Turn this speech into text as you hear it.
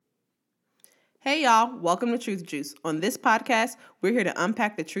Hey y'all, welcome to Truth Juice. On this podcast, we're here to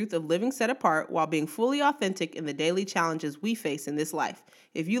unpack the truth of living set apart while being fully authentic in the daily challenges we face in this life.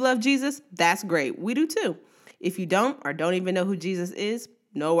 If you love Jesus, that's great. We do too. If you don't or don't even know who Jesus is,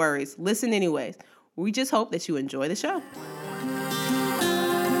 no worries. Listen anyways. We just hope that you enjoy the show.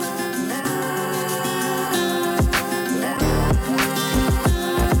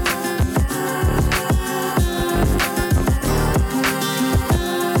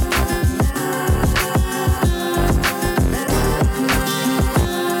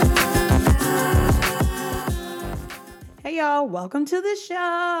 Hey y'all, welcome to the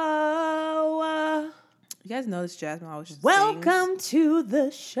show. You guys know this Jasmine always just Welcome sings. to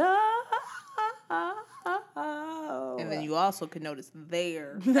the show. And then you also could notice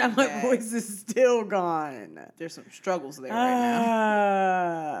there That my that voice is still gone. there's some struggles there right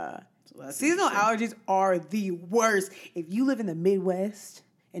now. So that's Seasonal interesting. allergies are the worst. If you live in the Midwest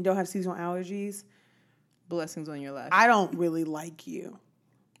and don't have seasonal allergies, Blessings on your life. I don't really like you.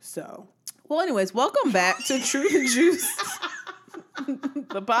 So, Well, anyways, welcome back to Truth and Juice,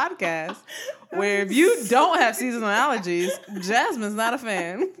 the podcast, where if you don't have seasonal allergies, Jasmine's not a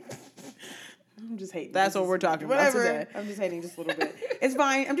fan. I'm just hating. That's what we're talking about Whatever. today. I'm just hating just a little bit. It's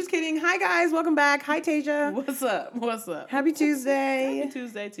fine. I'm just kidding. Hi guys, welcome back. Hi Tasia. What's up? What's up? Happy Tuesday. Happy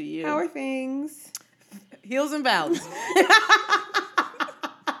Tuesday to you. How are things? Heels and valleys.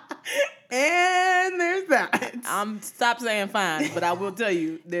 And there's that. Stop saying fine, but I will tell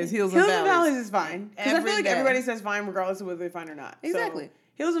you, there's heels and Hills and valleys. valleys is fine. Because I Every feel like day. everybody says fine regardless of whether they're fine or not. So, Exactly.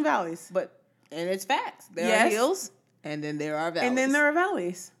 hills and valleys. And it's facts. There are Yes. heels, and then there are valleys. And then there are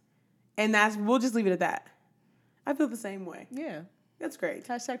valleys. And we'll just leave it at that. I feel the same way. Yeah. That's great.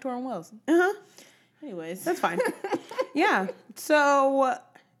 Hashtag Torrin Wells. Uh-huh. Anyways. That's fine. Yeah. So,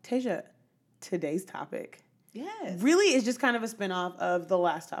 Tasia, today's topic Yes. really is just kind of a spinoff of the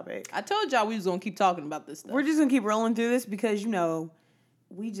last topic. I told y'all we was going to keep talking about this stuff. We're just going to keep rolling through this because,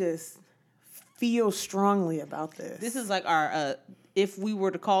 we just feel strongly about this. This is like our, if we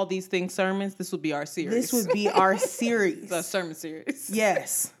were to call these things sermons, this would be our series. This would be our series. It's our sermon series.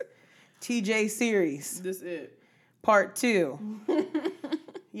 Yes. TJ series, This is it. part 2.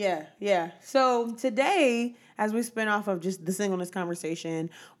 Yeah. So today, as we spin off of just the singleness conversation,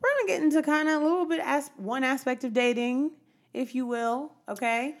 we're going to get into kind of a little bit one aspect of dating, if you will,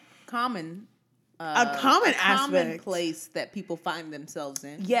 okay? Common. A common common aspect. place that people find themselves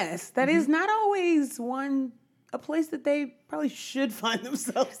in. Yes, that is not always a place that they probably should find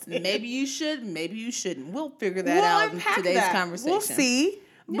themselves in. Maybe you should, maybe you shouldn't. We'll figure that out in unpack today's that. conversation. We'll see.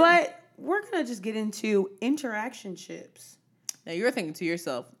 Yeah. But we're going to just get into interactionships. Now you're thinking to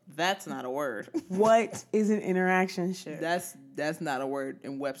yourself, that's not a word. What is an interactionship? That's not a word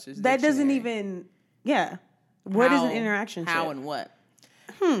in Webster's That doesn't dictionary. even, yeah. What is an interaction? How and what?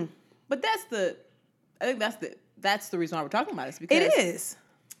 But I think that's the reason why we're talking about this. Because It is.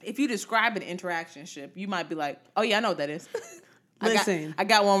 if you describe an interactionship, you might be like, oh yeah, I know what that is. Listen. I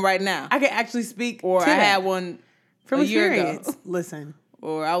got one right now. I can actually speak Or to I that had one from a year experience. ago. Listen.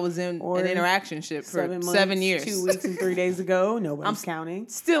 Or I was in Or an interactionship for 7 months, 7 years. 2 weeks and 3 days ago. Nobody's counting.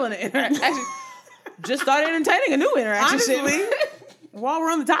 Still in an interaction. Actually, just started entertaining a new interactionship. Honestly, while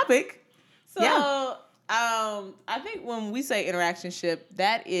we're on the topic. So, Yeah. I think when we say interactionship,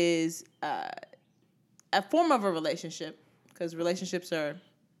 that is a form of a relationship, because relationships are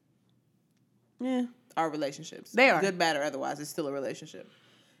relationships. They are. Good, bad, or otherwise. It's still a relationship.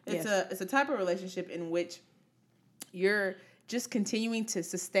 It's a type of relationship in which you're just continuing to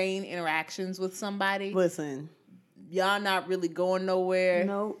sustain interactions with somebody. Listen. Y'all not really going nowhere.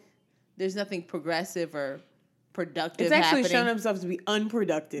 Nope. There's nothing progressive or productive It's actually happening. shown themselves to be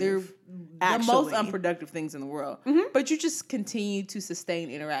unproductive. They're the most unproductive things in the world. Mm-hmm. But you just continue to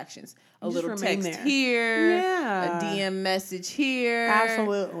sustain interactions. A You just little remain text there. here, Yeah. a DM message here.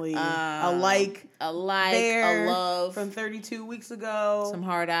 Absolutely. A like a like, there a love, from 32 weeks ago. some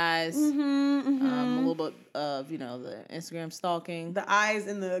hard eyes, a little bit of, the Instagram stalking. The eyes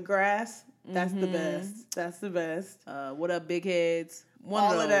in the grass. That's the Mm-hmm. best. That's the best. What up, big heads? One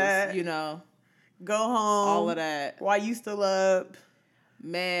All of of those, that. Go home. all of that. Why you still up?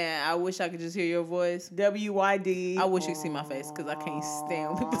 Man, I wish I could just hear your voice. WYD. I wish you could see my face because I can't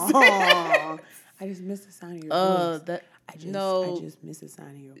stand when people say Aw. I just miss the sound of your voice. I just miss the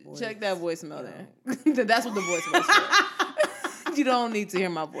sound of your voice. Check that voicemail then. That's what the voicemail is. You don't need to hear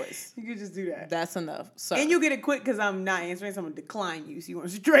my voice. You could just do that. That's enough. So And you get it quick because I'm not answering. So I'm going to decline you. So you want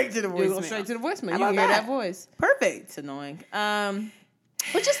straight to the voicemail. you go straight to the voicemail. How You about hear that? that voice. Perfect. It's annoying.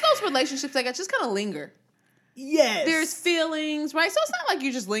 But just those relationships, like, just kind of linger. Yes. There's feelings, right? So it's not like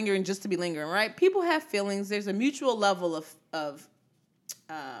you're just lingering just to be lingering, right? People have feelings. There's a mutual level of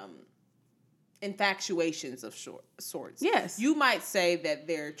infatuations of sorts. Yes. You might say that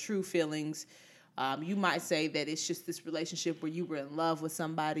they're true feelings. You might say that it's just this relationship where you were in love with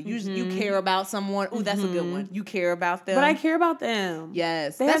somebody. You care about someone. Oh, that's a good one. You care about them. But I care about them.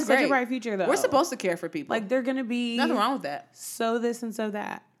 Yes. They that's have such great. a bright future, though. We're supposed to care for people. Like, they're going to be... Nothing wrong with that. So this and so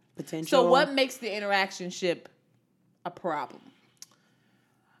that. Potential. So what makes the interactionship a problem?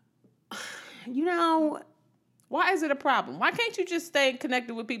 You know... Why is it a problem? Why can't you just stay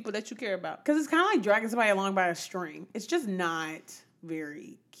connected with people that you care about? Because it's kind of like dragging somebody along by a string. It's just not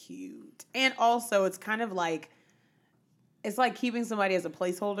very cute. And also, it's kind of like... It's like keeping somebody as a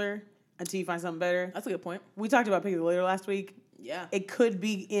placeholder until you find something better. That's a good point. We talked about Pick the Litter last week. Yeah. It could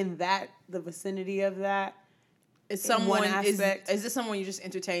be in the vicinity of that. Is one aspect. Is this someone you're just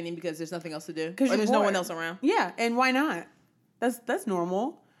entertaining because there's nothing else to do? Or Because there's no one else around? Yeah, and why not? That's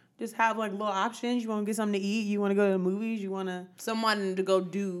normal. Just have like little options. You want to get something to eat. You want to go to the movies. You want to Someone to go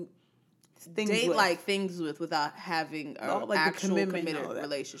do things with. without having a Like the actual commitment and committed all that.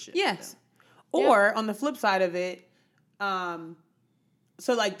 relationship. Yes. Yeah. Or on the flip side of it, so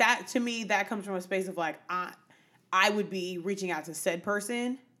like that to me that comes from a space of like I would be reaching out to said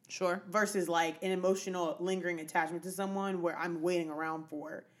person. Sure. Versus like an emotional lingering attachment to someone where I'm waiting around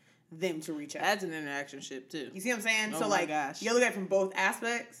for them to reach out. That's an interactionship too. You see what I'm saying? Oh so my like, gosh. you look at it from both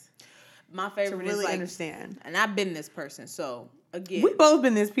aspects My to favorite really is like, understand. and I've been this person. So again, We've both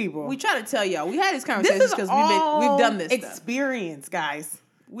been this people. we try to tell y'all we had these This conversations is because all we've done this stuff. experience, guys.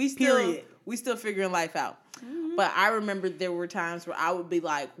 We still Period. we still figuring life out. But I remember there were times where I would be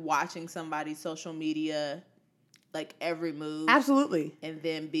like watching somebody's social media, like every move, Absolutely. and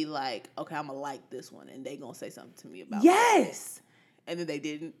then be like, okay, I'm gonna like this one, and they gonna say something to me about Yes. it. And then they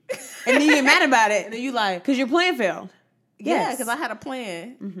didn't, And then you get mad about and then it you like, because your plan failed. yeah, Yes. because I had a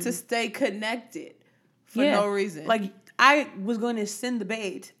plan to stay connected for no reason. Like I was going to send the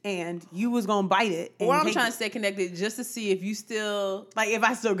bait and you was going to bite it. And or I'm take trying it. to stay connected just to see if you still. Like if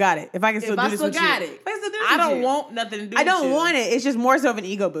I still got it. If I can still If do I this still with got you. it, If I still do this I with don't you. want nothing to do. I with don't you, want it. It's just more so of an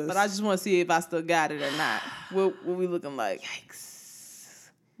ego boost. but I just want to see if I still got it or not. What we looking like? Yikes.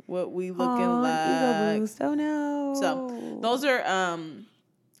 What we looking Ego like? boost. Oh no. So those are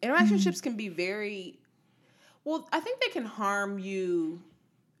interactionships can be very. Well, I think they can harm you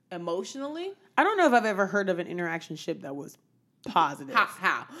emotionally. I don't know if I've ever heard of an interactionship that was positive.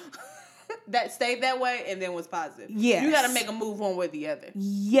 How? That stayed that way and then was positive. Yes. You got to make a move one way or the other.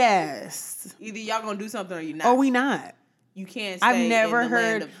 Yes. Either y'all gonna do something or you not. Or we not. You can't. Stay I've never in the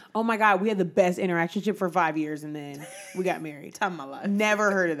land heard. Oh my God, we had the best interactionship for 5 years and then we got married. time of my life.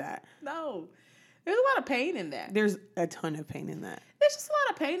 Never heard of that. No, there's a lot of pain in that. There's a ton of pain in that. There's just a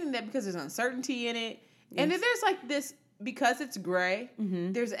lot of pain in that because there's uncertainty in it, and then there's like this. Because it's gray,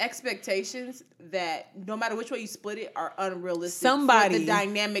 there's expectations that no matter which way you split it are unrealistic for the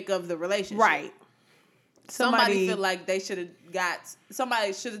dynamic of the relationship. Right. Somebody feel like they should have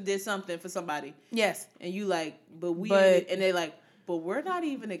somebody should have did something for somebody. Yes. And you like, but and they like, but we're not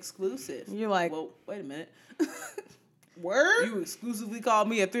even exclusive. You're like, well, wait a minute. Word? You exclusively called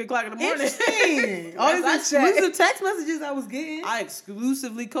me at 3:00 in the morning. Interesting. All these exclusive text messages I was getting. I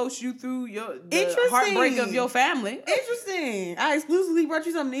exclusively coached you through the heartbreak of your family. Interesting. I exclusively brought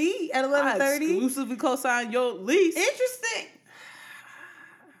you something to eat at 11:30. I exclusively co-signed your lease. Interesting.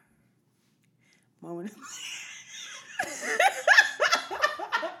 Moment.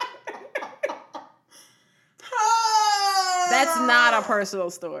 That's not a personal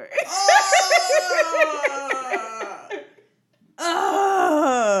story.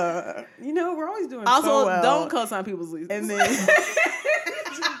 You know, we're always doing also, so well. don't co-sign people's leases. And then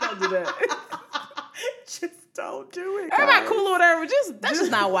just don't do that. just don't do it. Everybody cool or whatever. That's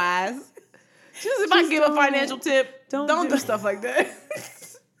just not wise. Just if I give a financial tip, don't do stuff like that.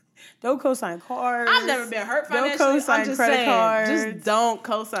 Don't co-sign cards. I've never been hurt financially. Don't co-sign I'm just credit saying, cards. Just don't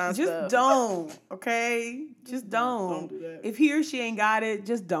co-sign Just stuff. don't. Okay? Just don't. Don't do that. If he or she ain't got it,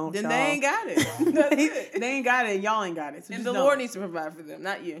 just don't. Then y'all. they ain't got it. That's it. They ain't got it. Y'all ain't got it. So And just the don't. Lord needs to provide for them,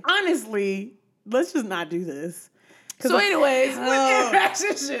 not you. Honestly, let's just not do this. So anyways, with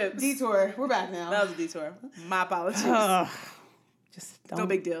relationships. Detour. We're back now. That was a detour. My apologies. Just don't. No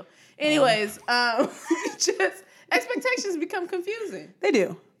big deal. Anyways, just expectations become confusing. They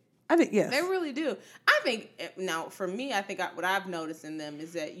do. I think, yes. They really do. I think, now, for me, I think what I've noticed in them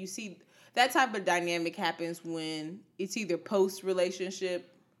is that you see that type of dynamic happens when it's either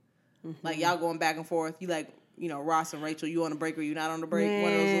post-relationship, like y'all going back and forth. You like, Ross and Rachel, you on a break or you not on a break?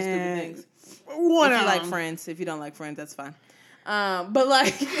 One of those little stupid things. If you like Friends. If you don't like Friends, that's fine. But,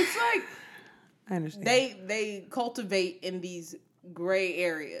 like, it's like I understand. they cultivate in these gray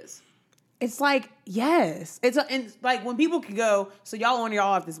areas. It's like, yes. And like when people can go, so y'all on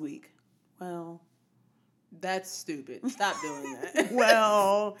y'all off this week. Well, That's stupid. Stop doing that.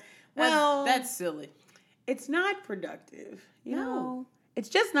 well, That's silly. it's not productive. You No. know, it's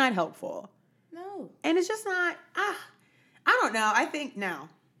just not helpful, No. and it's just not. I don't know. I think now,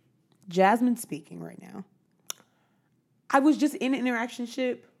 Jasmine speaking right now. I was just in an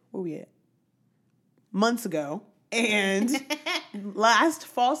interactionship. Where we at? Months ago, and last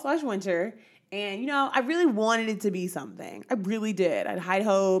fall/winter, and I really wanted it to be something. I really did. I had high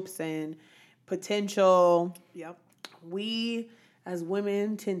hopes and potential. Yep. We as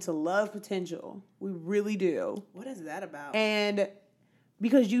women tend to love potential. We really do. What is that about? And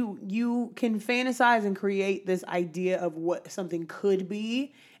because you can fantasize and create this idea of what something could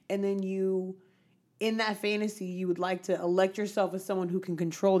be, and then in that fantasy, you would like to elect yourself as someone who can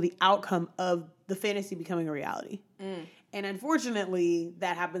control the outcome of the fantasy becoming a reality. And unfortunately,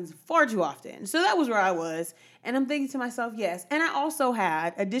 that happens far too often. So that was where I was. And I'm thinking to myself, yes. And I also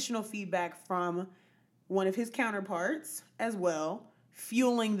had additional feedback from one of his counterparts as well,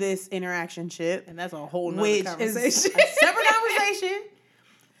 fueling this interactionship. And that's a whole nother which conversation. is a separate conversation.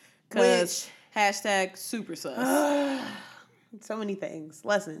 Because hashtag super sus. So many things,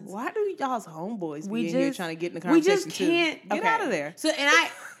 lessons. Why do y'all's homeboys We be in here just- trying to get in the We conversation just too? can't Get okay. out of there. So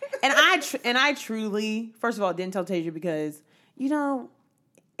and I truly, first of all, didn't tell Tasia because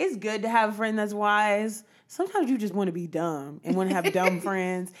it's good to have a friend that's wise. Sometimes you just want to be dumb and want to have dumb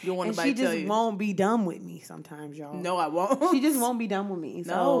friends. You don't want and nobody she to tell just you. won't be dumb with me sometimes, y'all. No, I won't. She just won't be dumb with me.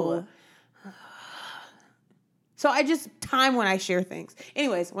 No. So I just time when I share things.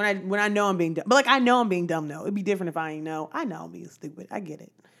 Anyways, when I know I'm being dumb. But I know I'm being dumb though. It'd be different if I ain't know. I know I'm being stupid. I get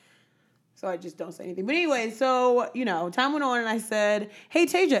it. So I just don't say anything. But anyway, so, time went on and I said, hey,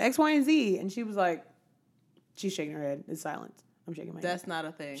 Tasia, X, Y, and Z. And she was like, she's shaking her head. It's silence. I'm shaking my head. That's not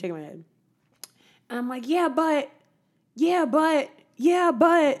a thing. Shaking my head. And I'm like, yeah, but. Oh,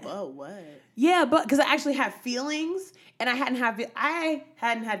 what? Yeah, but. Because I actually have feelings. And I hadn't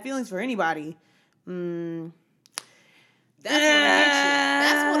had feelings for anybody.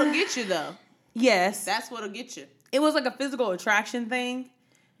 That's what'll get you, though. Yes. That's what'll get you. It was like a physical attraction thing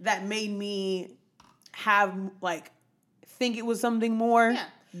that made me have think it was something more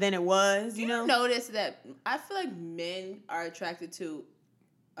than it was, you know? Notice that I feel like men are attracted to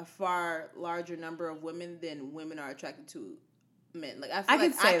a far larger number of women than women are attracted to men. Like I feel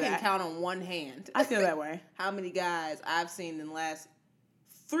like I can count on one hand. I feel that way. How many guys I've seen in the last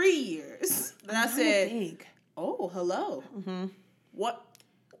 3 years that I said, "Oh, hello." Mm-hmm. What?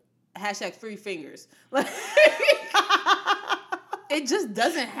 Hashtag 3 fingers. Like, it just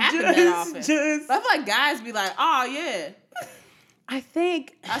doesn't happen that often. But I feel like guys be like, "Oh yeah." I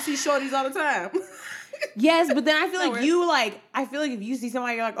think I see shorties all the time. yes, but then I feel I feel like if you see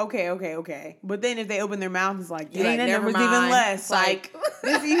somebody, you're like, okay. But then if they open their mouth, it's like, You're dang, like, that never number's even mind. less. Like,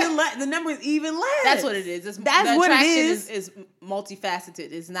 it's even less. The number is even less. That's what it is. That's the what it attraction is. is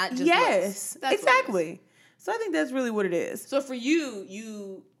multifaceted. It's not just yes, looks. That's exactly. So I think that's really what it is. So for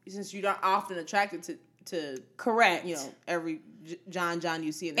you since you're not often attracted to Correct. Every John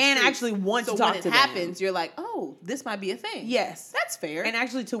you see in the and streets. actually want so to talk when to it them. happens, you're like, oh, this might be a thing. Yes, that's fair. And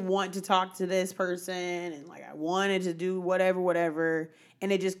actually to want to talk to this person and I wanted to do whatever,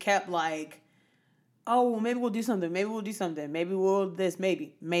 and it just kept oh, well, maybe we'll do something. Maybe we'll do something. Maybe we'll this.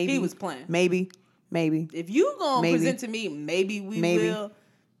 Maybe he was playing. Maybe. If you gonna present to me, maybe we will.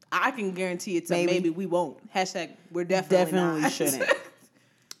 I can guarantee it's maybe we won't. Hashtag we're definitely not. Shouldn't.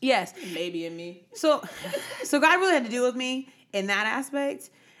 Yes. Maybe in me. So God really had to deal with me in that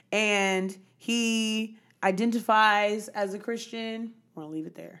aspect. And he identifies as a Christian. We're going to leave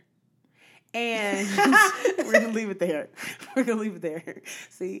it there. And we're going to leave it there. We're going to leave it there.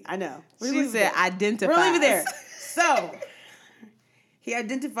 See, I know. She said identifies. We're going to leave it there. So he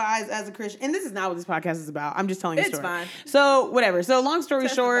identifies as a Christian. And this is not what this podcast is about. I'm just telling you a story. It's fine. So whatever. So long story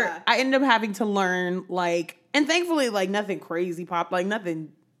short, Testify. I ended up having to learn and thankfully nothing crazy popped,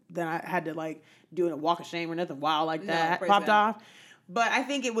 nothing that I had to do in a walk of shame or nothing wild like that popped off. But I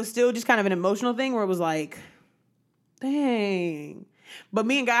think it was still just kind of an emotional thing where it was dang. But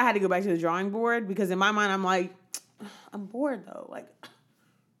me and Guy had to go back to the drawing board because in my mind I'm I'm bored though.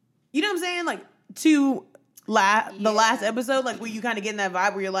 You know what I'm saying? To the last episode, where you kind of get in that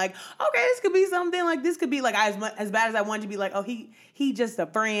vibe where you're like, okay, this could be something. This could be as bad as I wanted to be oh, he just a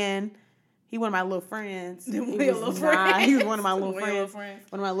friend. He one of my little friends. He was one of my little friends. One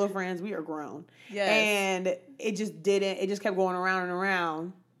of my little friends. We are grown. Yes. And it just didn't. It just kept going around and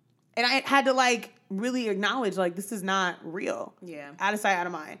around. And I had to really acknowledge this is not real. Yeah. Out of sight, out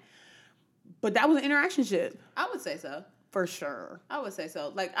of mind. But that was an interactionship. I would say so. For sure. I would say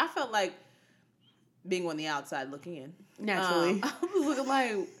so. I felt like being on the outside looking in. Naturally. I was looking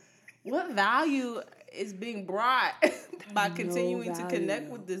what value is being brought by continuing to connect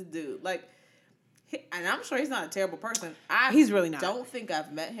with this dude? Like, and I'm sure he's not a terrible person. He's really not. Don't think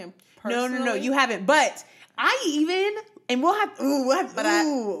I've met him personally. No, you haven't. But I even, and we'll have to do an episode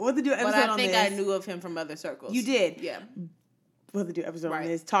on this. But I think I knew of him from other circles. You did. Yeah. We'll have to do an episode on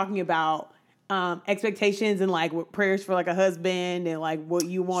this, talking about expectations and like what prayers for like a husband and like what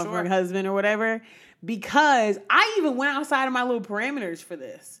you want for a husband or whatever. Because I even went outside of my little parameters for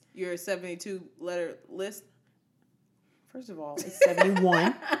this. Your 72 letter list? First of all, it's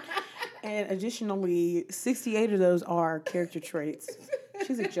 71. And additionally, 68 of those are character traits.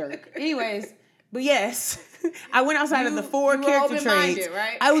 She's a jerk. Anyways, but yes, I went outside of the 4 character traits.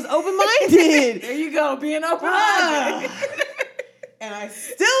 Right? I was open-minded. There you go, being open-minded. And I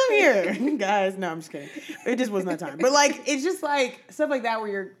still am here. Guys, no, I'm just kidding. It just wasn't that time. But like, it's just like stuff like that where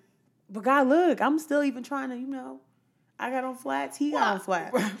you're, but God, look, I'm still even trying to, I got on flats, he got on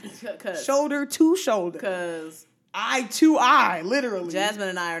flats. Shoulder to shoulder. Because eye to eye, literally. Jasmine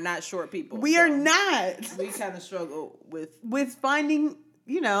and I are not short people. We are not. We kind of struggle with finding,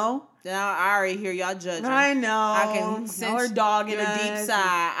 Now I already hear y'all judging. I know. I can sense dogging your deep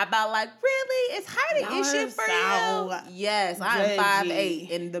sigh about like, really? Is height an issue for you? Yes, I am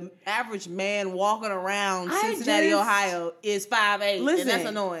 5'8", and the average man walking around Cincinnati, Ohio is 5'8", listen, and that's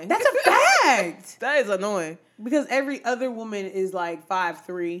annoying. That's a fact. That is annoying. Because every other woman is like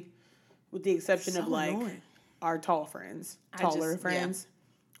 5'3", with the exception of like our taller friends.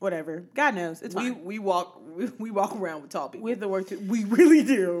 Whatever. God knows. It's fine. We walk around with tall people. We have to work we really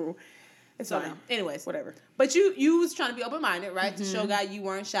do. It's fine. Anyways. Whatever. But you was trying to be open-minded, right? To show God you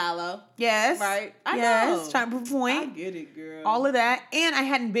weren't shallow. Yes. Right? I know. Trying to prove a point. I get it, girl. All of that. And I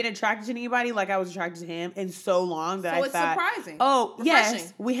hadn't been attracted to anybody like I was attracted to him in so long that I it's thought. Surprising. Oh, refreshing.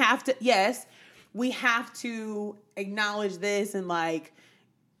 Yes. We have to acknowledge this and like,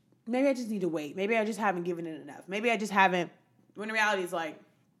 maybe I just need to wait. Maybe I just haven't given it enough. Maybe I just haven't. When in reality, it's like,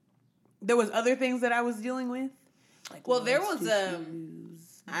 there was other things that I was dealing with. Like, well, there was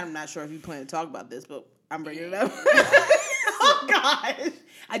I'm not sure if you plan to talk about this, but I'm bringing it up. Oh gosh,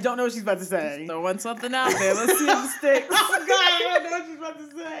 I don't know what she's about to say. Just throwing something out there. Let's see if it sticks. Oh god, I don't know what she's about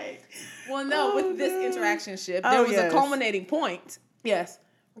to say. Well, no, with this interaction ship, there was a culminating point. Yes,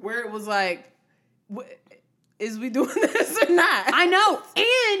 where it was like, is we doing this or not? I know,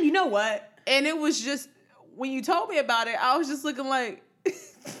 and you know what? And it was just when you told me about it, I was just looking like.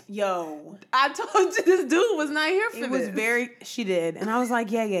 Yo, I told you this dude was not here for this. She did. And I was like,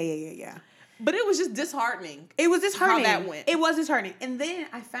 yeah. But it was just disheartening. It was disheartening. How that went. It was disheartening. And then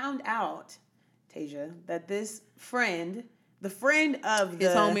I found out, Tasia, that this friend, the friend of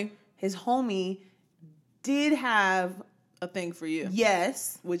his homie did have a thing for you.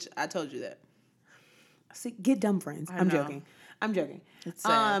 Yes. Which I told you that. See, get dumb friends. I'm joking. It's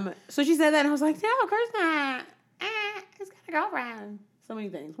sad. So she said that and I was like, no, of course not. It's got a girlfriend. So many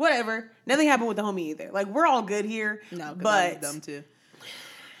things. Whatever. Nothing happened with the homie either. Like, we're all good here. No, but I was dumb too.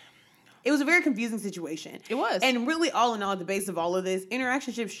 It was a very confusing situation. It was. And really, all in all, at the base of all of this,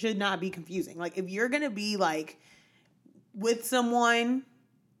 interactionships should not be confusing. Like, if you're going to be, like, with someone,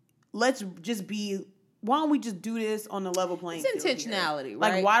 let's just be, why don't we just do this on the level playing field? It's intentionality, here?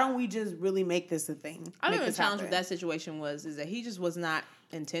 right? Like, why don't we just really make this a thing? I think the challenge with that situation is that he just was not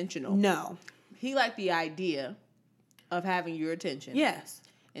intentional. No. He liked the idea of having your attention. Yes.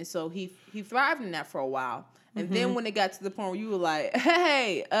 And so he thrived in that for a while. And then when it got to the point where you were like,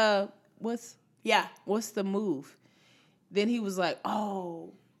 hey, what's the move? Then he was like,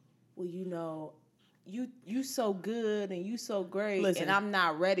 oh, well, you so good and you so great. Listen, and I'm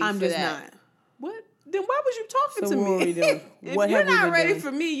not ready for that. I'm just not. What? Then why was you talking to me? What are we doing? If you're not ready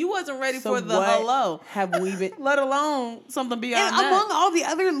for me, you wasn't ready for the hello. Have we been? Let alone something beyond and that. Among all the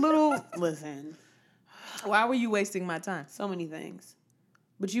other little... Listen... Why were you wasting my time? So many things.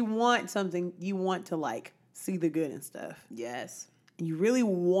 But you want something, you want to like see the good and stuff. Yes. You really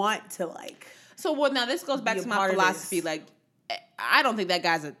want to like. So now this goes back to my philosophy. Like, I don't think that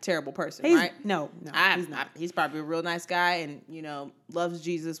guy's a terrible person, right? No, he's not. He's probably a real nice guy and, loves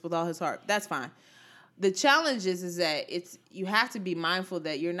Jesus with all his heart. That's fine. The challenge is that you have to be mindful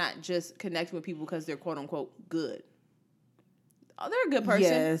that you're not just connecting with people because they're quote unquote good. Oh, they're a good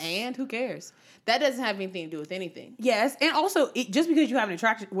person, and who cares? That doesn't have anything to do with anything. Yes, and also, just because you have an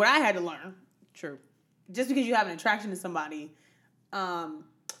attraction, what I had to learn. True. Just because you have an attraction to somebody,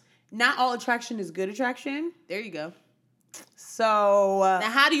 not all attraction is good attraction. There you go. So now,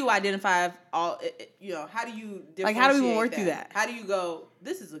 how do you identify how do you like? How do we even work through that? How do you go?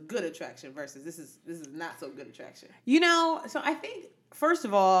 This is a good attraction versus this is not so good attraction. So I think first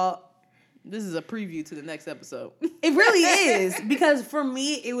of all, This is a preview to the next episode. It really is, because for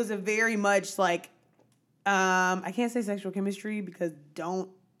me, it was a very much like, I can't say sexual chemistry because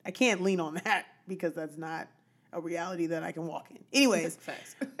I can't lean on that because that's not a reality that I can walk in. Anyways,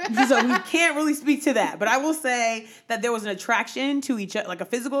 Facts. so we can't really speak to that. But I will say that there was an attraction to each other, like a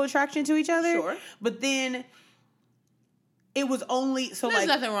physical attraction to each other. Sure. But then it was only, so There's like.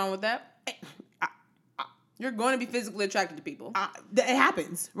 nothing wrong with that. You're going to be physically attracted to people. It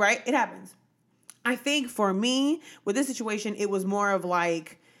happens, right? It happens. I think for me, with this situation, it was more of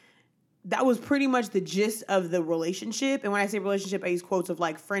like, that was pretty much the gist of the relationship. And when I say relationship, I use quotes of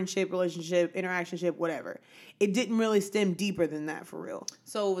like friendship, relationship, interactionship, whatever. It didn't really stem deeper than that for real.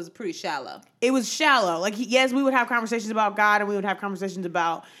 So it was pretty shallow. It was shallow. Like, yes, we would have conversations about God and we would have conversations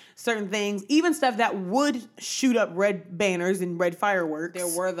about certain things, even stuff that would shoot up red banners and red fireworks.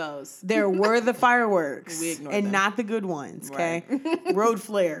 There were those. There were the fireworks. We ignored and them. not the good ones, okay? Right. Road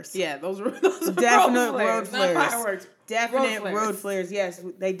flares. Yeah, those were Definite road not flares. fireworks. Definite road flares. Yes,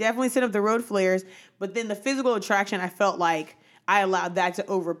 they definitely set up the road flares. But then the physical attraction, I felt like I allowed that to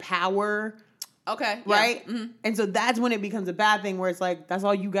overpower. Okay. Yeah. Right? Mm-hmm. And so that's when it becomes a bad thing where it's like, that's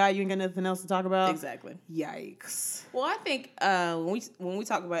all you got? You ain't got nothing else to talk about? Exactly. Yikes. Well, I think when we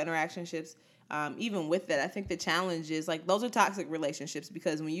talk about interactionships, even with that, I think the challenge is like those are toxic relationships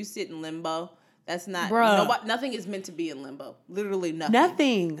because when you sit in limbo, that's not nothing is meant to be in limbo. Literally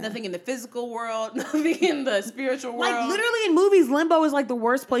nothing. Nothing in the physical world, nothing in the spiritual world. Like literally in movies, limbo is like the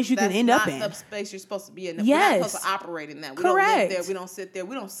worst place you can end up in. That's not the space you're supposed to be in. Yes. We're not supposed to operate in that. We don't Correct. live there. We don't sit there.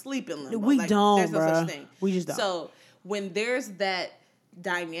 We don't sleep in limbo. We don't, There's no bruh. such thing. We just don't. So when there's that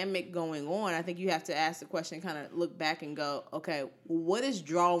dynamic going on, I think you have to ask the question, kind of look back and go, okay, what is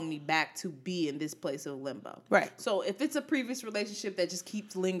drawing me back to be in this place of limbo? Right. So if it's a previous relationship that just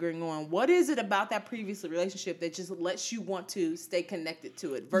keeps lingering on, what is it about that previous relationship that just lets you want to stay connected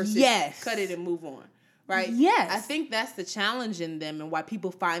to it versus cut it and move on? Right? Yes. I think that's the challenge in them and why people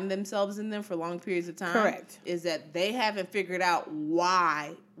find themselves in them for long periods of time. Correct. Is that they haven't figured out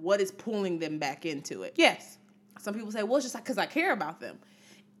what is pulling them back into it. Yes. Some people say, well, it's just because I care about them.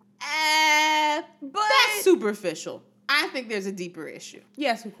 But That's superficial. I think there's a deeper issue.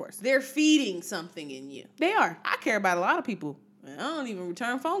 Yes, of course. They're feeding something in you. They are. I care about a lot of people. And I don't even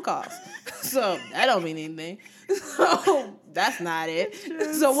return phone calls. So that don't mean anything. So that's not it.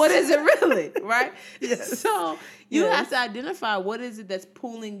 So what is it really, right? Yes. So you have to identify what is it that's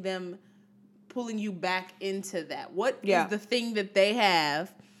pulling you back into that. What is the thing that they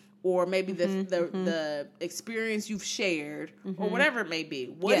have, or maybe the experience you've shared, or whatever it may be.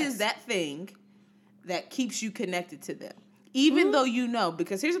 What is that thing that keeps you connected to them? Even though you know,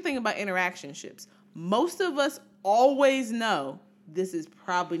 because here's the thing about interactionships. Most of us always know this is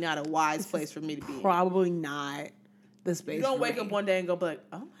probably not a wise place for me to be in. Probably not the space. You don't wake up one day and go like,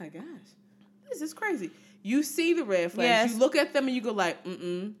 oh my gosh, this is crazy. You see the red flags. Yes. You look at them and you go like,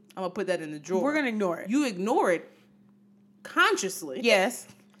 I'm going to put that in the drawer. We're going to ignore it. You ignore it consciously. Yes.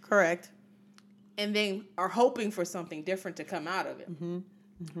 Correct. And then are hoping for something different to come out of it.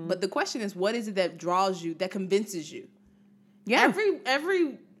 But the question is, what is it that draws you, that convinces you? Yeah.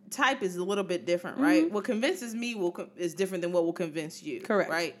 Every type is a little bit different, right? What convinces me is different than what will convince you. Correct.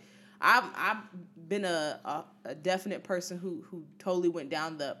 Right? I've been a definite person who totally went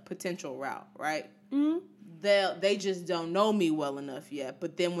down the potential route, right? They just don't know me well enough yet.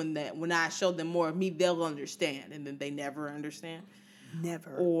 But then when I show them more of me, they'll understand, and then they never understand.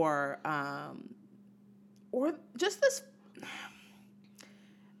 Never. Or just this.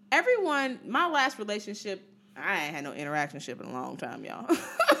 Everyone, my last relationship, I ain't had no interactionship in a long time, y'all.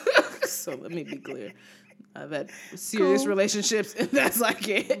 So let me be clear. I've had serious relationships, and that's like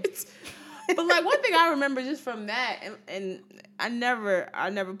it. But like one thing I remember just from that, and I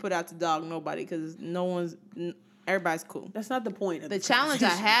never put out to dog nobody because everybody's cool. That's not the point. The challenge I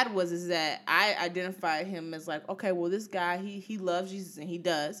had is that I identified him as like, okay, well, this guy, he loves Jesus, and he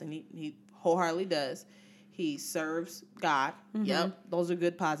does, and he wholeheartedly does. He serves God. Yep, those are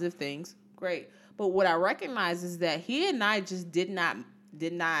good, positive things. Great. But what I recognize is that he and I just did not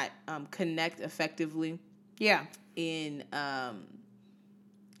connect effectively. Yeah. In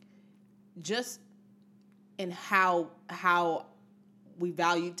just in how we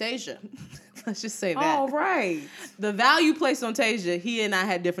valued Tasia. Let's just say that. Oh, right. The value placed on Tasia, he and I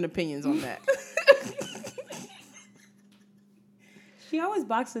had different opinions on that. She always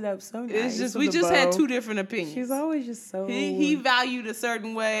boxed it up so nice. It's just we just had two different opinions. She's always just so he valued a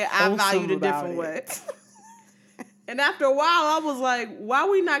certain way, I valued a different way. And after a while, I was like, why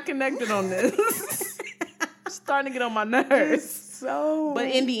we not connected on this? Starting to get on my nerves. So, but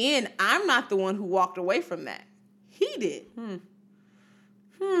in the end, I'm not the one who walked away from that. He did.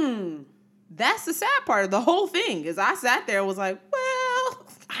 that's the sad part of the whole thing is I sat there and was like, well.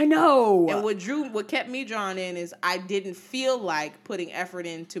 I know. And what kept me drawn in is I didn't feel like putting effort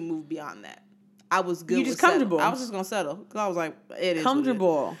in to move beyond that. I was good. You just comfortable. I was just gonna settle because I was like, it is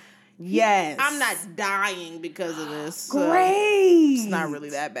comfortable. Yes. I'm not dying because of this. So Great. it's not really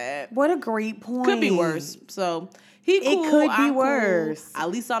that bad. What a great point. Could be worse. So he cool. It could be I'm worse. Cool. At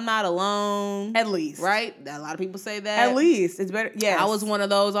least I'm not alone. At least. Right? A lot of people say that. At least. It's better. Yes. I was one of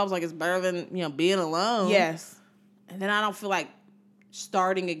those. I was like, it's better than, being alone. Yes. And then I don't feel like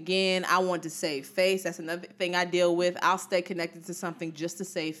starting again. I want to save face. That's another thing I deal with. I'll stay connected to something just to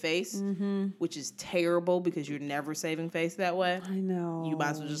save face, which is terrible because you're never saving face that way. I know. You might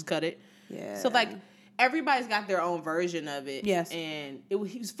as well just cut it. Yeah. So like everybody's got their own version of it. Yes. And he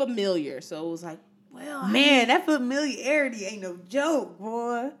was familiar. So it was like, well, man, that familiarity ain't no joke,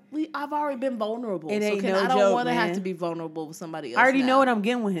 boy. I've already been vulnerable. It ain't I no don't joke, want to have man. to be vulnerable with somebody else. I already now. know what I'm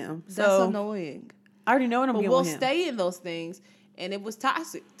getting with him. So That's annoying. I already know what I'm But getting we'll with him. stay in those things. And it was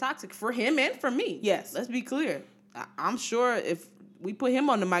toxic for him and for me. Yes. Let's be clear. I'm sure if we put him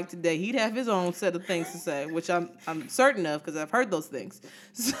on the mic today, he'd have his own set of things to say, which I'm certain of because I've heard those things.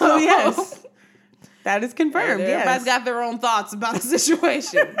 So yes. That is confirmed. Everybody's got their own thoughts about the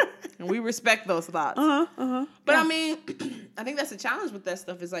situation. And we respect those thoughts. But I mean, I think that's the challenge with that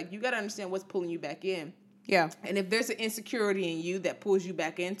stuff is like you got to understand what's pulling you back in. Yeah. And if there's an insecurity in you that pulls you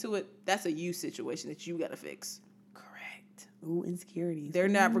back into it, that's a you situation that you got to fix. Ooh, insecurities. They're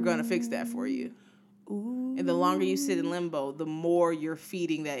never going to fix that for you. Ooh. And the longer you sit in limbo, the more you're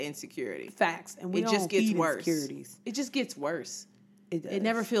feeding that insecurity. Facts. And we it don't just gets feed worse. Insecurities. It just gets worse. It does. It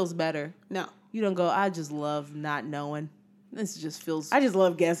never feels better. No. You don't go, I just love not knowing. This just feels... I just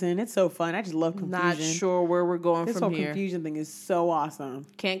love guessing. It's so fun. I just love confusion. Not sure where we're going this from whole here. Confusion thing is so awesome.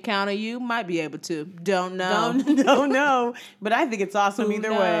 Can't count on you. Might be able to. Don't know. Don't know. But I think it's awesome Who either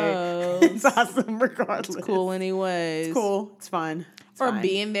knows? way. It's awesome regardless. It's cool anyways. It's cool. It's fun. It's or fine.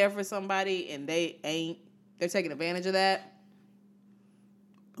 being there for somebody and they're taking advantage of that.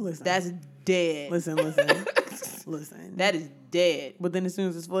 Listen. That's dead. Listen. Listen. That is dead. But then as soon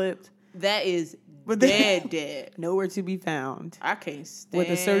as it's flipped, That is But then- dead. nowhere to be found. I can't stand With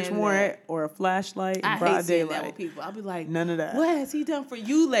a search that. warrant or a flashlight in I broad hate seeing that daylight. with people. I'll be like, None of that. what has he done for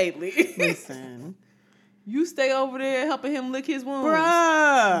you lately? Listen. You stay over there helping him lick his wounds.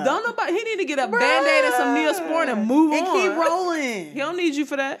 Bruh. Don't nobody. He need to get a Band-Aid and some Neosporin and move and on. keep rolling. He don't need you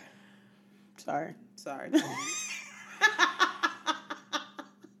for that. Sorry. Sorry.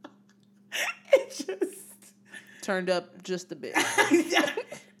 It just... Turned up just a bit.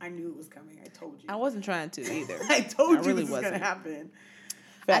 I knew it was coming. I told you. I wasn't trying to either. I told you really this was going to wasn't. happen.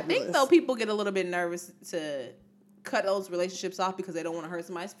 I think Fabulous. though people get a little bit nervous to cut those relationships off because they don't want to hurt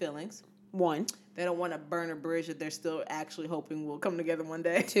somebody's feelings. One. They don't want to burn a bridge that they're still actually hoping will come together one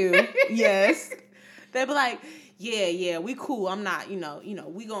day. Two. Yes. They be like, yeah, we cool. I'm not,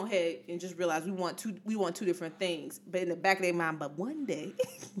 we go ahead and just realize we want two different things. But in the back of their mind, but one day,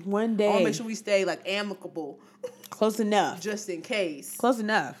 One I day. want to make sure we stay like amicable, Close enough. just in case Close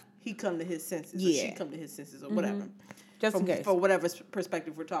enough. he come to his senses, or Yeah. she come to his senses, or whatever. Just in case. For whatever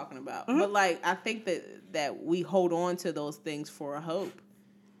perspective we're talking about. But like, I think that we hold on to those things for a hope.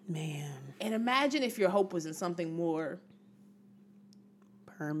 Man. And imagine if your hope was in something more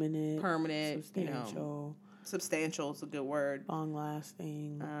Permanent. substantial. Substantial is a good word. Long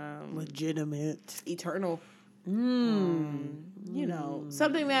lasting. Legitimate. Eternal. Something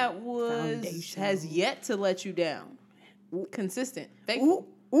that has yet to let you down. Consistent. Faithful.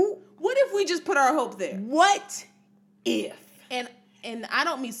 Ooh. What if we just put our hope there? What if? And I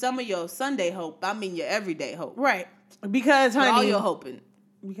don't mean some of your Sunday hope. I mean your everyday hope. Right. Because, Put honey. all your hoping.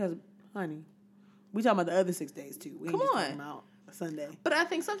 Because, honey, we talking about the other 6 days, too. We ain't Come just on. talking about a Sunday. But I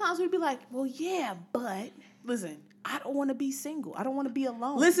think sometimes we'd be like, well, yeah, but Listen. I don't want to be single. I don't want to be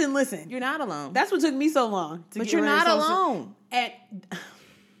alone. Listen. You're not alone. That's what took me so long. But you're not alone. And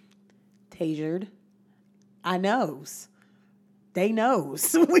Tasered. I knows. They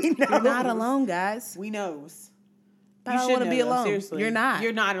knows. We know. You're not alone, guys. We knows. But I don't want to be alone. Seriously. You're not.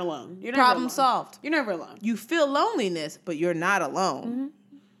 You're not alone. You're never Problem alone. solved. You're never alone. You feel loneliness, but you're not alone.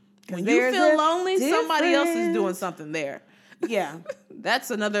 When you There's feel a lonely, somebody else is doing difference. something there. Yeah.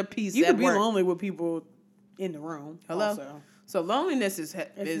 That's another piece. You at could be work. lonely with people in the room. Hello. Also. So loneliness is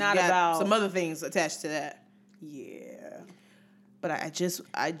not got about- some other things attached to that. Yeah. But I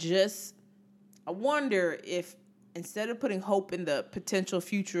wonder if instead of putting hope in the potential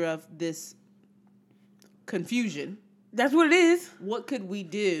future of this confusion, That's what it is. what could we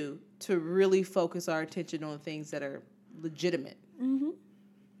do to really focus our attention on things that are legitimate,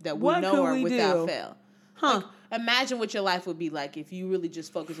 that we What know could are we without do? fail? Huh. Like, imagine what your life would be like if you really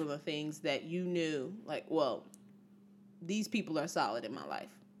just focus on the things that you knew, like, well, these people are solid in my life.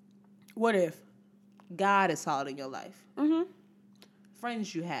 What if? God is solid in your life. Mm-hmm.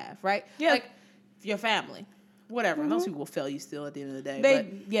 Friends you have, right? Yeah. Like, your family. Whatever. Those people will fail you still at the end of the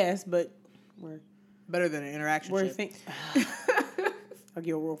day. But we're better than an interaction. Like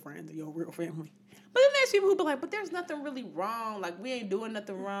your real friends, your real family. But then there's people who be like, but there's nothing really wrong. Like, we ain't doing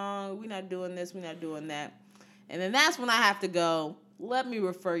nothing wrong. We're not doing this. We're not doing that. And then that's when I have to go, let me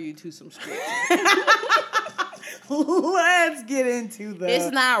refer you to some scripture. Let's get into the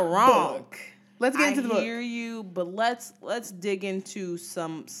It's not wrong. book. Let's get into the book. I hear you, but let's dig into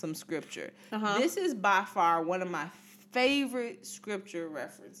some scripture. Uh-huh. This is by far one of my favorite scripture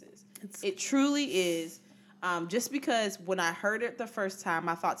references. It truly is. Just because when I heard it the first time,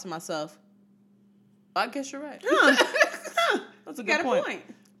 I thought to myself, I guess you're right. That's a good point.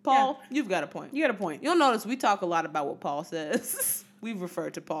 Paul, you've got a point. You got a point. You'll notice we talk a lot about what Paul says. We've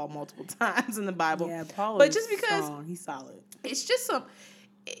referred to Paul multiple times in the Bible. Yeah, Paul but is just because strong. He's solid. It's just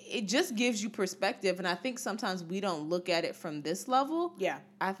it just gives you perspective, and I think sometimes we don't look at it from this level. Yeah.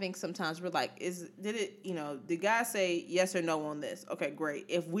 I think sometimes we're like, did God say yes or no on this? Okay, great.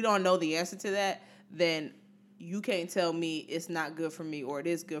 If we don't know the answer to that, then you can't tell me it's not good for me, or it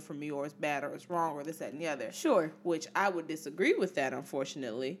is good for me, or it's bad, or it's wrong, or this, that, and the other. Sure. Which I would disagree with that,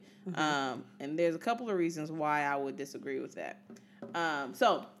 unfortunately. Mm-hmm. And there's a couple of reasons why I would disagree with that.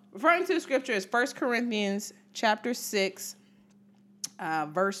 So, referring to the scripture is 1 Corinthians chapter 6,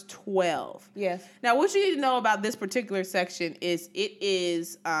 verse 12. Yes. Now, what you need to know about this particular section is it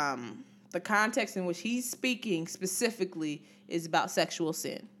is the context in which he's speaking specifically is about sexual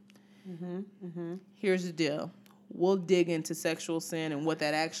sin. Mm-hmm. Mm-hmm. Here's the deal. We'll dig into sexual sin and what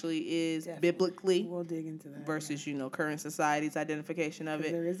that actually is biblically. We'll dig into that. Versus, current society's identification of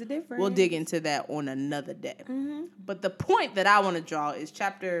it. There is a difference. We'll dig into that on another day. Mm-hmm. But the point that I want to draw is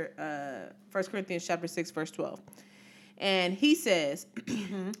 1 Corinthians chapter 6, verse 12. And he says,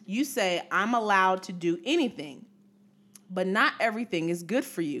 you say, I'm allowed to do anything, but not everything is good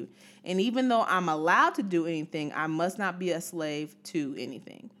for you. And even though I'm allowed to do anything, I must not be a slave to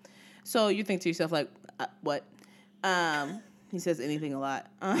anything. So you think to yourself, like, what? He says anything a lot.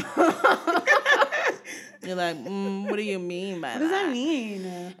 You're like, what do you mean by that? What does that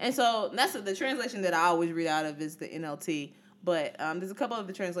mean? And so that's the translation that I always read out of is the NLT. But there's a couple of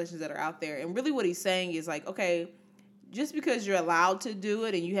the translations that are out there. And really what he's saying is like, okay, just because you're allowed to do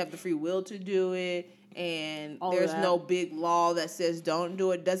it and you have the free will to do it and there's no big law that says don't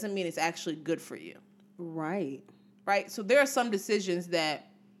do it, doesn't mean it's actually good for you. Right. Right? So there are some decisions that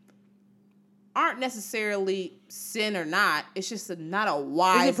aren't necessarily sin or not. It's just not a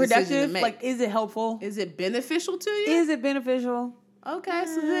wise decision to make. Like, is it helpful? Is it beneficial to you? Is it beneficial? Okay,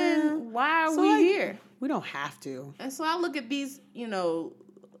 so then why are we here? We don't have to. And so I look at these,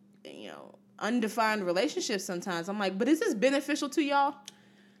 undefined relationships sometimes. I'm like, but is this beneficial to y'all?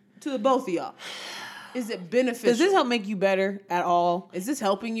 To the both of y'all? Is it beneficial? Does this help make you better at all? Is this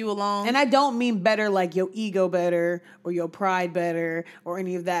helping you along? And I don't mean better like your ego better or your pride better or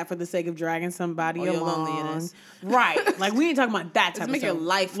any of that for the sake of dragging somebody along. Your loneliness. Right. Like, we ain't talking about that type of stuff. Does it make your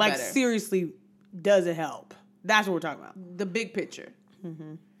life like, better? seriously, does it help? That's what we're talking about. The big picture.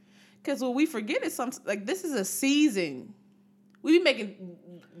 Because what we forget is this is a season. We be making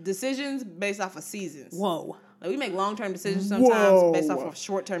decisions based off of seasons. Whoa. Like, we make long-term decisions sometimes based off of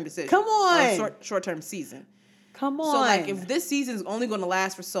short-term decisions. Come on. Or short-term season. Come on. So, like, if this season is only going to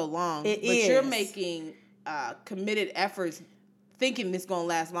last for so long, you're making committed efforts thinking it's going to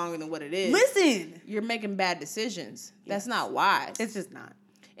last longer than what it is. Listen. You're making bad decisions. That's not wise. It's just not.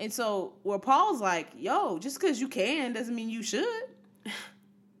 And so, where Paul's like, yo, just because you can doesn't mean you should.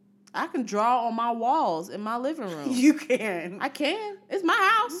 I can draw on my walls in my living room. You can. I can. It's my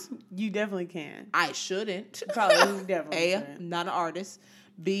house. You definitely can. I shouldn't. Probably definitely A, shouldn't. not an artist.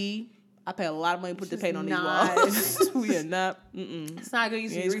 B, I pay a lot of money to put the paint on these not- walls. We are not. It's not good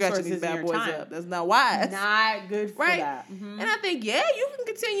use of You ain't scratching resources these in bad your boys time. up. That's not wise. Not good for right? that. Mm-hmm. And I think, yeah, you can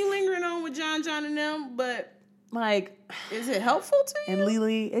continue lingering on with John and them, but Like, is it helpful to you? and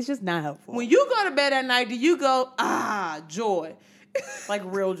Lily, it's just not helpful. When you go to bed at night, do you go, joy? Like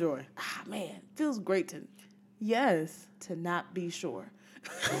real joy. Man, feels great Yes. to not be sure.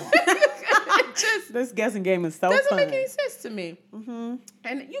 This guessing game is so Doesn't fun. make any sense to me. Mm-hmm.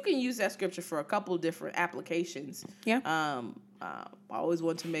 And you can use that scripture for a couple of different applications. Yeah. I always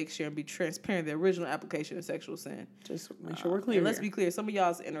want to make sure and be transparent. The original application of sexual sin. Just make sure we're clear. And let's be clear. Some of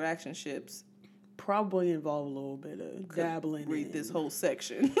y'all's interactionships probably involve a little bit of dabbling. Read this whole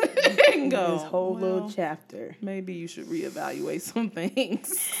section and and go. this whole little chapter. Maybe you should reevaluate some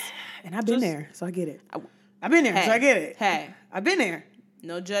things. And I've been there, so I get it. I've been there, Hey, so I get it. Hey, I've been there,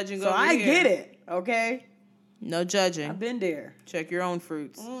 no judging. so over I here. get it. Okay, No judging. I've been there. Check your own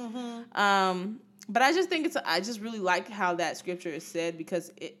fruits. But I just think I just really like how that scripture is said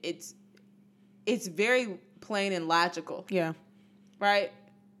because it's very plain and logical. Yeah, Right?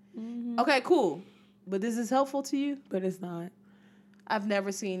 Okay, cool. But this is helpful to you? but it's not. I've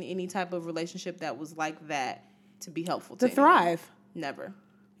never seen any type of relationship that was like that to be helpful To to thrive. anyone. Never.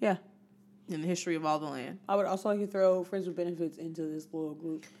 Yeah. In the history of all the land. I would also like to throw friends with benefits into this little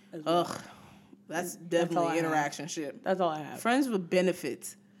group as well. Ugh. That's all definitely I have. interaction shit. That's all I have. Friends with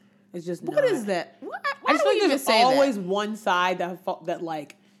benefits. It's just What not. is that? Why I just do we think even there's say always that? one side that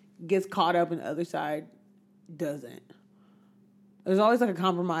like gets caught up and the other side doesn't. There's always like a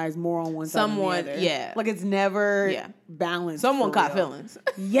compromise more on one side Someone- than the other. yeah. Like it's never Yeah. balanced. Someone for caught real. feelings.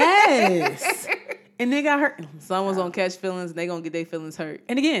 Yes. And they got hurt. Someone's gonna catch feelings and they gonna get their feelings hurt.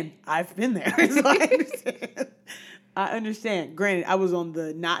 And again, I've been there. So I understand. I understand. Granted, I was on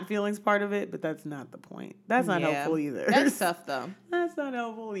the not feelings part of it, but that's not the point. That's not Yeah. helpful either. That's tough though. That's not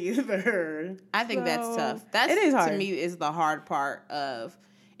helpful either. I think that's So, tough. That's it is hard. to me is the hard part of,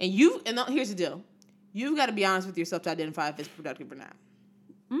 and here's the deal. You've got to be honest with yourself to identify if it's productive or not.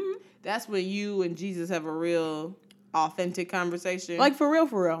 Mhm. That's when you and Jesus have a real authentic conversation. Like for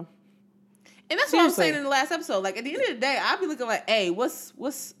real. and that's what I was seriously. saying in the last episode. Like at the end of the day, I'll be looking like, hey,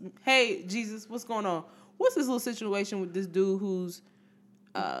 hey, Jesus, what's going on? What's this little situation with this dude who's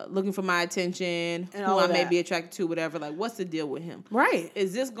looking for my attention, And who all I of may that. be attracted to, whatever. Like, what's the deal with him? Right.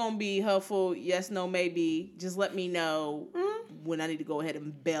 Is this going to be helpful? Yes, no, maybe. Just let me know when I need to go ahead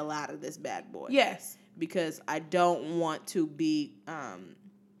and bail out of this bad boy. Yes. Because I don't want to be,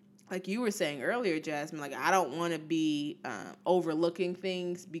 like you were saying earlier, Jasmine, like I don't want to be overlooking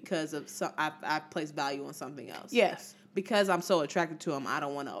things because of I place value on something else. Yes. Because I'm so attracted to him, I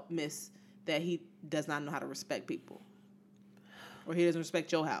don't want to miss that he does not know how to respect people. Or he doesn't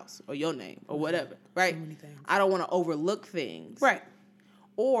respect your house or your name or whatever, right? many things. I don't want to overlook things. Right.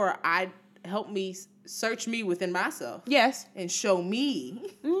 Or help me search me within myself Yes. and show me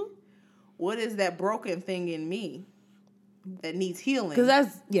what is that broken thing in me that needs healing Because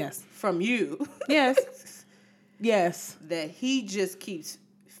that's yes. from you. Yes. Yes. that he just keeps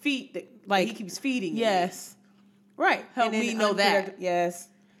he keeps feeding you. Yes. Right. Help And then me know that. unproductive- Yes.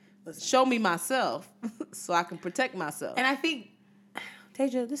 Show me myself so I can protect myself. And I think,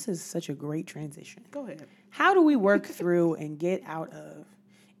 Tasia, this is such a great transition. Go ahead. How do we work through and get out of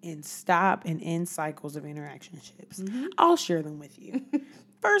and stop and end cycles of interactionships? I'll share them with you.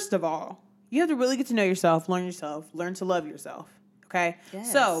 First of all, you have to really get to know yourself, learn to love yourself. Okay?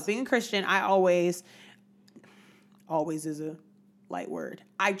 Yes. So, being a Christian, I always is a light word.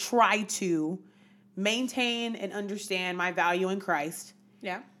 I try to maintain and understand my value in Christ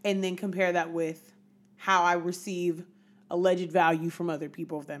Yeah. and then compare that with how I receive alleged value from other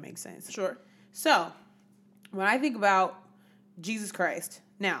people, if that makes sense. Sure. So, when I think about Jesus Christ,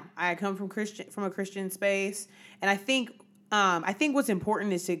 now I come from a Christian space, and I think what's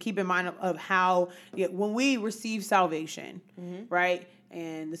important is to keep in mind of how when we receive salvation, right,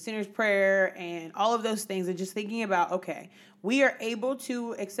 and the sinner's prayer and all of those things, and just thinking about, okay, we are able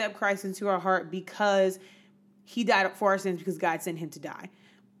to accept Christ into our heart because he died for our sins because God sent him to die.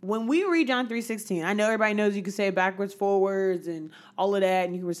 When we read John 3:16, I know everybody knows you can say it backwards, forwards, and all of that,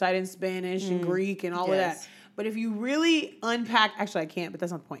 and you can recite it in Spanish and Greek and all of Yes. that. But if you really unpack, actually I can't, but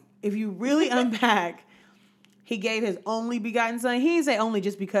that's not the point. If you really unpack, he gave his only begotten son. He didn't say only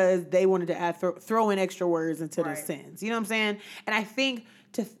just because they wanted to add throw in extra words into the Right. sins. You know what I'm saying? And I think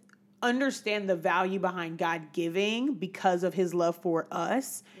to understand the value behind God giving because of his love for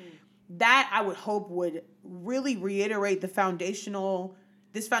us, that I would hope would really reiterate this foundational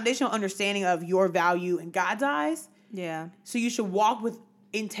understanding of your value in God's eyes. Yeah. So you should walk with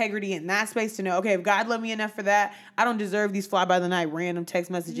integrity in that space to know, okay, if God loved me enough for that, I don't deserve these fly-by-the-night random text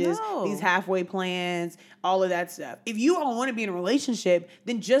messages, No. these halfway plans, all of that stuff. If you don't want to be in a relationship,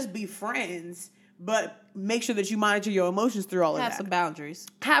 then just be friends, but make sure that you monitor your emotions through all of Have that. some boundaries.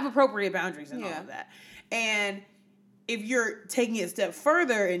 Have appropriate boundaries and all Yeah. of that. And if you're taking it a step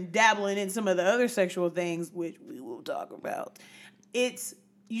further and dabbling in some of the other sexual things, which we will talk about,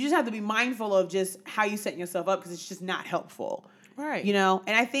 you just have to be mindful of just how you set yourself up because it's just not helpful. Right. You know?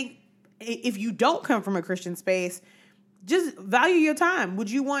 And I think if you don't come from a Christian space, just value your time. Would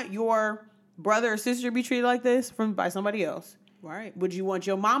you want your brother or sister to be treated like this by somebody else? Right. Would you want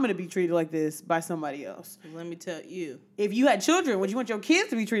your mama to be treated like this by somebody else? Let me tell you. If you had children, would you want your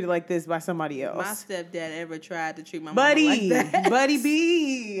kids to be treated like this by somebody else? My stepdad ever tried to treat my Buddy, mama like that. Buddy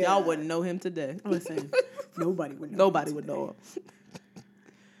B. Y'all wouldn't know him today. Listen, nobody would know. Nobody would know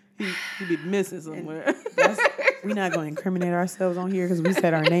him. He be missing somewhere. We're not going to incriminate ourselves on here because we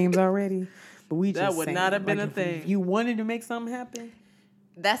said our names already. But we just That would not have been a thing. If you wanted to make something happen.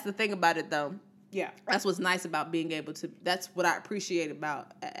 That's the thing about it, though. Yeah. That's what's nice about being able to. That's what I appreciate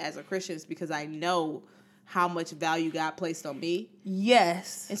about as a Christian is because I know how much value God placed on me.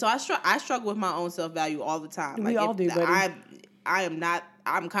 Yes. And so I struggle with my own self-value all the time. We all do, buddy. I am not.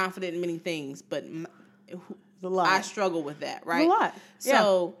 I'm confident in many things, but a lot. I struggle with that. Right. A lot.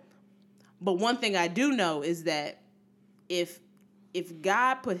 So, but one thing I do know is that if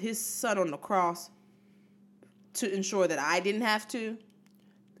God put His Son on the cross to ensure that I didn't have to,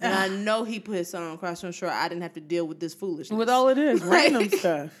 then I know He put His Son on the cross to ensure I didn't have to deal with this foolishness. With all it is, random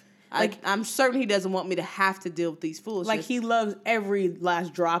stuff. I'm certain He doesn't want me to have to deal with these foolishness. Like He loves every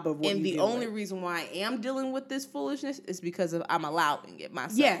last drop of what. And the only reason why I am dealing with this foolishness is because I'm allowing it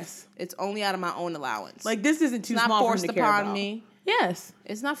myself. Yes, it's only out of my own allowance. Like this isn't too it's small not forced for him to upon care about. me. Yes,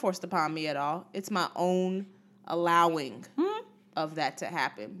 it's not forced upon me at all. It's my own allowing of that to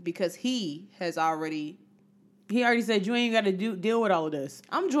happen because He has already. He already said you ain't got to deal with all of this.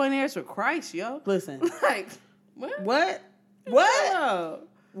 I'm joint heirs with Christ, yo. Listen, like what?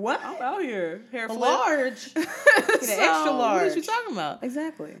 What? I'm out here. Hair flip. Large. Get an extra large. What are you talking about?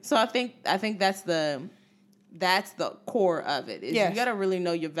 Exactly. So I think that's the core of it. Is you gotta really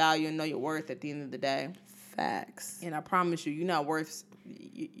know your value and know your worth at the end of the day. Facts. And I promise you, you're not worth.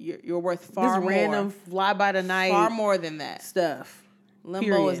 You're worth far this more. Random fly by the night. Far more than that stuff.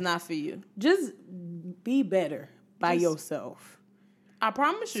 Limbo is not for you. Just be better by yourself. I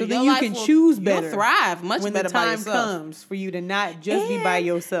promise you. So then you can choose better. You'll thrive much when better the time by yourself. comes for you to not just be by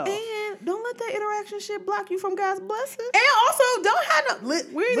yourself. And don't let that interaction shit block you from God's blessings. And also, don't have no.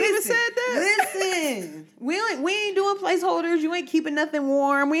 We ain't even said that. Listen, we ain't doing placeholders. You ain't keeping nothing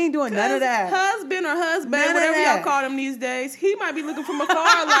warm. We ain't doing none of that. Husband or husband, whatever y'all call him these days, he might be looking from a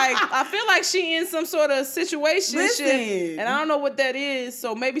car. Like I feel like she in some sort of situation, and I don't know what that is.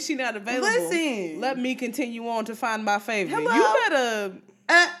 So maybe she not available. Listen, let me continue on to find my favorite. Hello? You better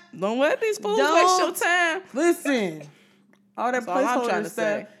don't let these fools waste your time. Listen, all that placeholder stuff.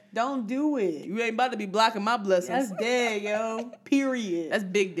 Say. Don't do it. You ain't about to be blocking my blessings. That's dead, yo. Period. That's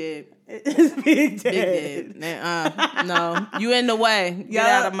big dead. It's big dead. Big dead. No, you in the way. Get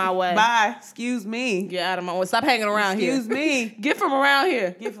out of my way. Bye. Excuse me. Get out of my way. Stop hanging around here. Excuse me. Get from around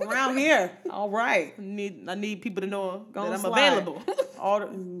here. Get from around here. All right. I need people to know that I'm slide. available. All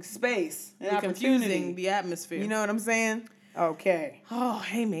the space. You're confusing the atmosphere. You know what I'm saying? Okay. Oh,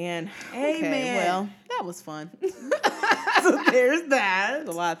 hey man. Hey okay, man. Well, that was fun. So there's that.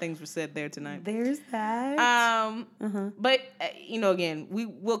 A lot of things were said there tonight. There's that. But again, we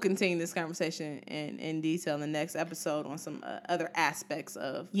will continue this conversation in detail in the next episode on some other aspects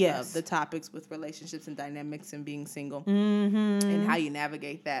of the topics with relationships and dynamics and being single and how you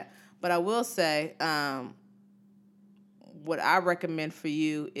navigate that. But I will say, what I recommend for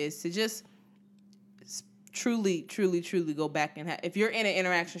you is to just truly go back and if you're in an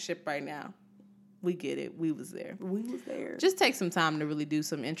interactionship right now, we get it. We was there. Just take some time to really do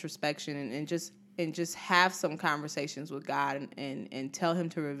some introspection and just have some conversations with God and tell Him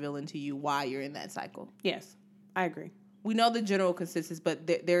to reveal into you why you're in that cycle. Yes, I agree. We know the general consensus, but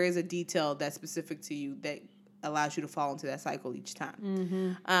there is a detail that's specific to you that allows you to fall into that cycle each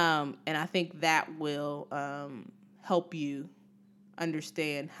time. And I think that will help you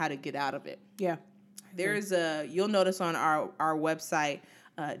understand how to get out of it. Yeah. There's you'll notice on our website,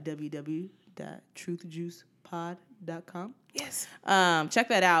 www.truthjuicepod.com. Yes. Check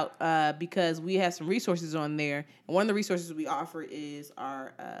that out because we have some resources on there. And one of the resources we offer is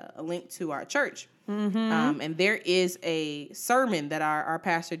a link to our church. And there is a sermon that our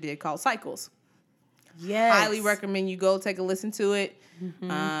pastor did called Cycles. Yes. Highly recommend you go take a listen to it.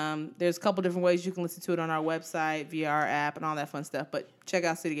 There's a couple different ways you can listen to it on our website, via our app, and all that fun stuff. But check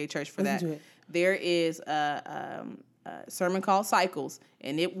out City Gate Church for that. There is a sermon called Cycles,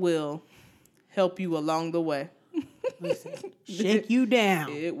 and it will help you along the way. Listen, shake you down.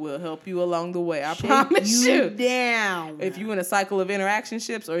 It will help you along the way. I promise you. Down. If you're in a cycle of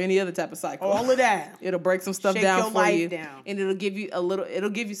interactionships or any other type of cycle, all of that, it'll break some stuff shake down your for life you, down. And it'll give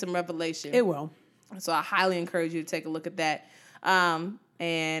you some revelation. It will. So I highly encourage you to take a look at that. And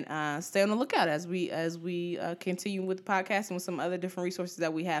stay on the lookout as we continue with the podcast and with some other different resources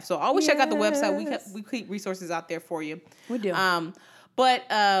that we have. So always check out the website. We keep resources out there for you. We do. But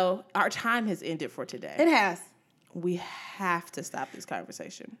our time has ended for today. It has. We have to stop this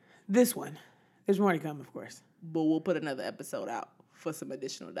conversation. This one. There's more to come, of course. But we'll put another episode out for some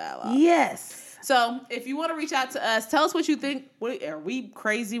additional dialogue. Yes. So if you want to reach out to us, tell us what you think. Are we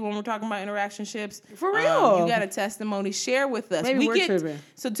crazy when we're talking about interactionships? For real. You got a testimony, share with us. Maybe we're tripping.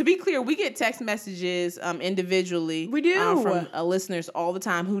 So to be clear, we get text messages individually. We do. From listeners all the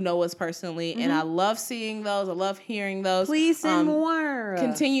time who know us personally. And I love seeing those. I love hearing those. Please send more.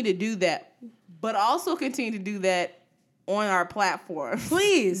 Continue to do that. But also continue to do that on our platform.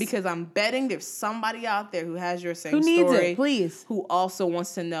 Please. Because I'm betting there's somebody out there who has your same who needs story. It, please. Who also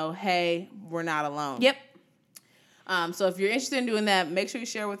wants to know, hey, we're not alone. Yep. So if you're interested in doing that, make sure you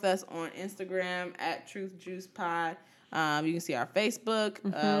share with us on Instagram at Truth Juice Pod. You can see our Facebook,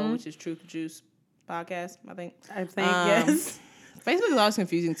 which is Truth Juice Podcast, I think. Yes. Facebook is always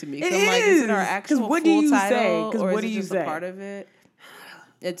confusing to me. It I'm like, is it our actual what do you title, say? Because or what is do it you just say? a part of it?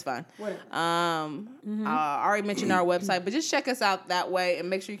 It's fine. Whatever. I already mentioned our website, but just check us out that way and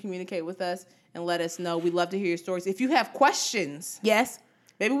make sure you communicate with us and let us know. We'd love to hear your stories. If you have questions, Yes.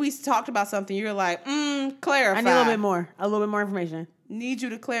 maybe we talked about something, you're like, clarify. I need a little bit more information. Need you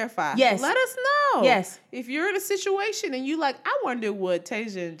to clarify. Yes. Let us know. Yes. If you're in a situation and you like, I wonder what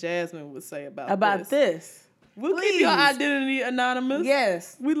Tasia and Jasmine would say about this. We'll Please. keep your identity anonymous.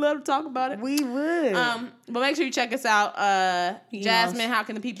 Yes. We'd love to talk about it. We would. But make sure you check us out. Jasmine, how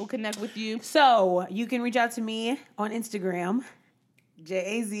can the people connect with you? So you can reach out to me on Instagram,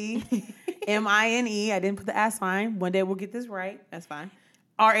 JAZMINE. I didn't put the @ sign. One day we'll get this right. That's fine.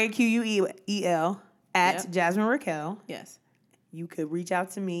 RAQUEL at Yep. Jasmine Raquel. Yes. You could reach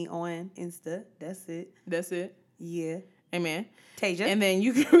out to me on Insta. That's it. That's it. Yeah. Amen. Tasia. And then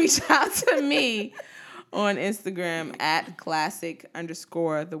you can reach out to me on Instagram at classic_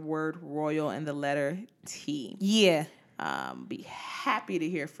 the word royal and the letter T. Yeah. Be happy to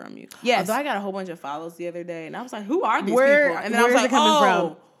hear from you. Yes. Although I got a whole bunch of follows the other day, and I was like, "Who are these Where- people?" And then I was where's like, it coming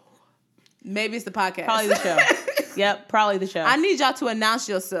 "Oh, maybe it's the podcast." Probably the show. Yep. Probably the show. I need y'all to announce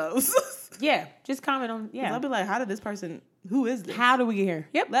yourselves. yeah. Just comment on. I'll be like, "How did this person? Who is this? How do we get here?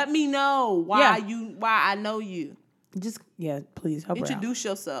 Yep. Let me know why I know you. Just please help her out. Introduce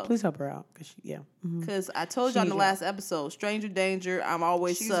yourself. Please help her out, cause Because I told y'all in the last episode, stranger danger. I'm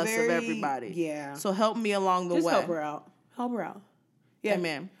always sus of everybody. Yeah. So help me along the Just way. help her out. Help her out. Yeah.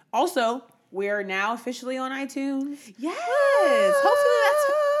 Amen. Also, we're now officially on iTunes. Yes. Hopefully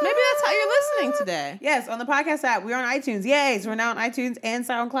maybe that's how you're listening today. Yes, on the podcast app. We're on iTunes. Yay. So we're now on iTunes and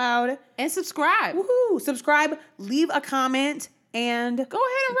SoundCloud. And subscribe. Woohoo. Subscribe, leave a comment, and Go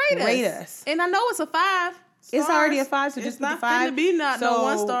ahead and rate us. And I know it's a 5. It's already a 5, so just put the 5. It's not finna be no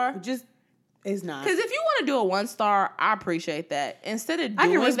 1 star. It's not. Because if you want to do a 1 star, I appreciate that. Instead of I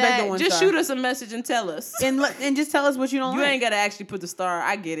can doing respect that, the 1 just star. shoot us a message and tell us. and just tell us what you don't You like. ain't got to actually put the star.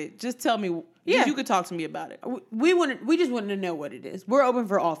 I get it. Just tell me. Yeah. You could talk to me about it. We just want to know what it is. We're open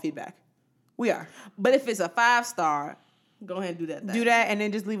for all feedback. We are. But if it's a 5 star, go ahead and do that. Do that and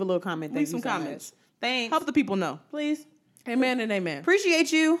then just leave a little comment. Leave Thank you some so comments. much. Thanks. Help the people know. Please. Amen and amen.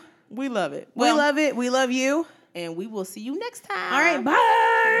 Appreciate you. We love it. We love it. We love you. And we will see you next time. All right. Bye.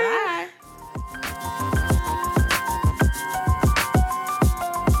 Bye.